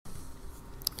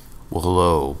Well,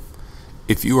 hello.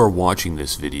 If you are watching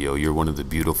this video, you're one of the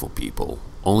beautiful people.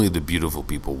 Only the beautiful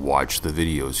people watch the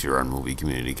videos here on Movie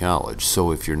Community College.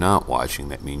 So if you're not watching,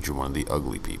 that means you're one of the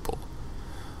ugly people.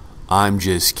 I'm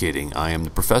just kidding. I am the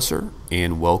professor,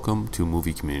 and welcome to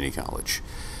Movie Community College.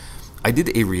 I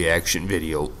did a reaction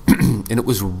video, and it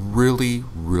was really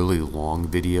long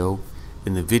video.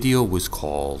 And the video was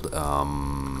called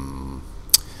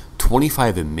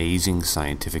 25 Amazing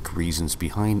Scientific Reasons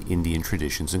Behind Indian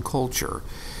Traditions and Culture.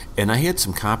 And I had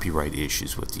some copyright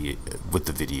issues with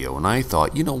the video, and I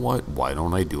thought, you know what, why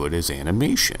don't I do it as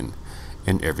animation?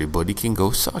 And everybody can go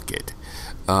suck it.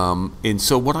 And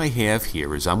so what I have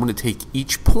here is I'm going to take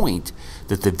each point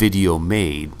that the video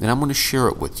made, and I'm going to share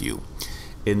it with you.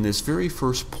 And this very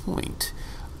first point,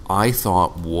 I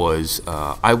thought was,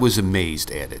 I was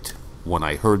amazed at it when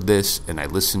I heard this and I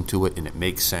listened to it, and it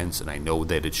makes sense and I know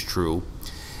that it's true.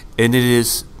 And it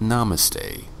is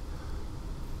Namaste.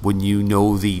 When you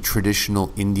know the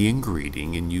traditional Indian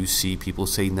greeting and you see people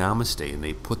say Namaste and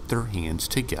they put their hands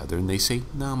together and they say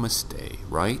Namaste,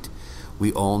 right?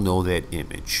 We all know that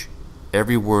image.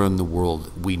 Everywhere in the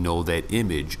world we know that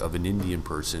image of an Indian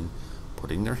person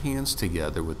putting their hands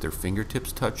together with their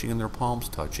fingertips touching and their palms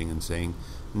touching and saying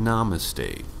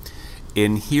Namaste.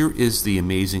 And here is the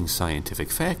amazing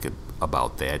scientific fact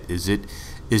about that, is it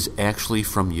is actually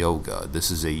from yoga. This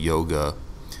is a yoga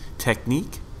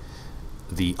technique,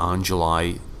 the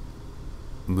Anjali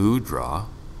Mudra.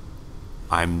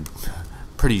 I'm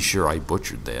pretty sure I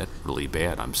butchered that really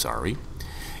bad, I'm sorry.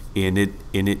 And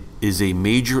it is a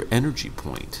major energy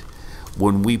point.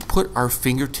 When we put our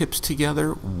fingertips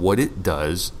together, what it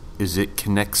does is it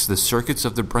connects the circuits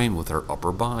of the brain with our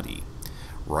upper body.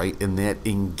 Right, and that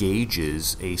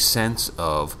engages a sense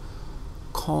of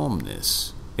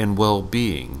calmness and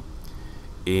well-being,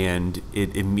 and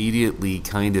it immediately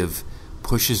kind of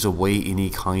pushes away any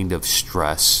kind of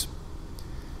stress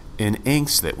and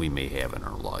angst that we may have in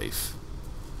our life.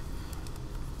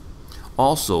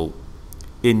 Also,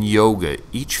 in yoga,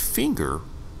 each finger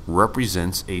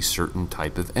represents a certain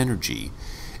type of energy,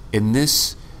 and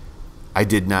this I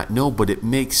did not know, but it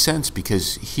makes sense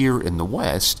because here in the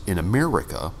West, in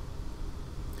America,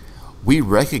 we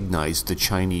recognize the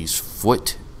Chinese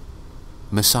foot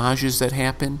massages that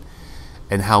happen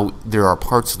and how there are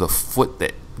parts of the foot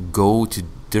that go to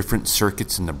different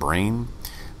circuits in the brain.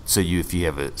 So if you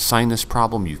have a sinus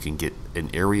problem, you can get an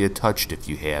area touched. If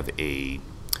you have a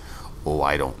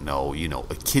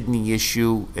kidney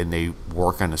issue and they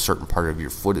work on a certain part of your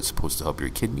foot, it's supposed to help your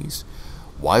kidneys.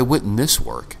 Why wouldn't this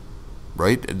work?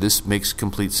 Right? This makes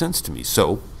complete sense to me.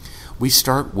 So we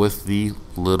start with the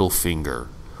little finger,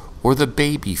 or the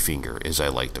baby finger as I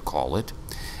like to call it,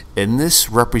 and this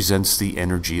represents the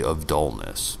energy of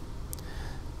dullness.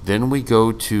 Then we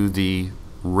go to the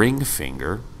ring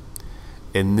finger,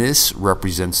 and this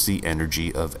represents the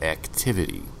energy of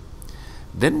activity.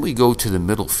 Then we go to the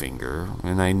middle finger,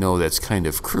 and I know that's kind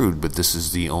of crude, but this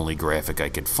is the only graphic I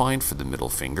could find for the middle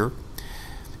finger,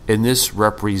 and this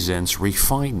represents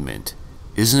refinement.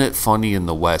 Isn't it funny in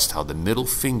the West how the middle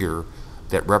finger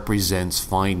that represents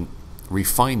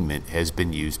refinement has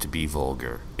been used to be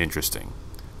vulgar? Interesting.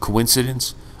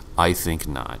 Coincidence? I think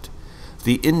not.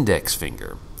 The index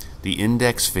finger. The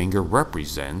index finger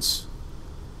represents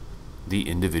the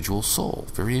individual soul.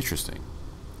 Very interesting.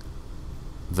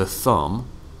 The thumb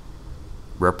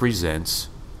represents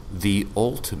the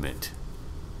ultimate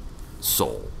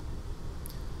soul.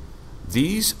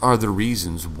 These are the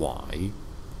reasons why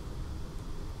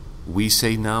we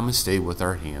say Namaste with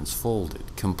our hands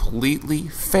folded. Completely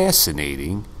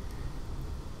fascinating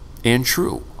and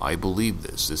true. I believe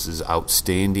this. This is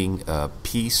outstanding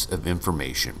piece of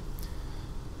information.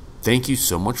 Thank you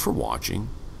so much for watching.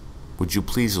 Would you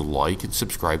please like and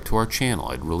subscribe to our channel?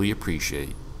 I'd really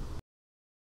appreciate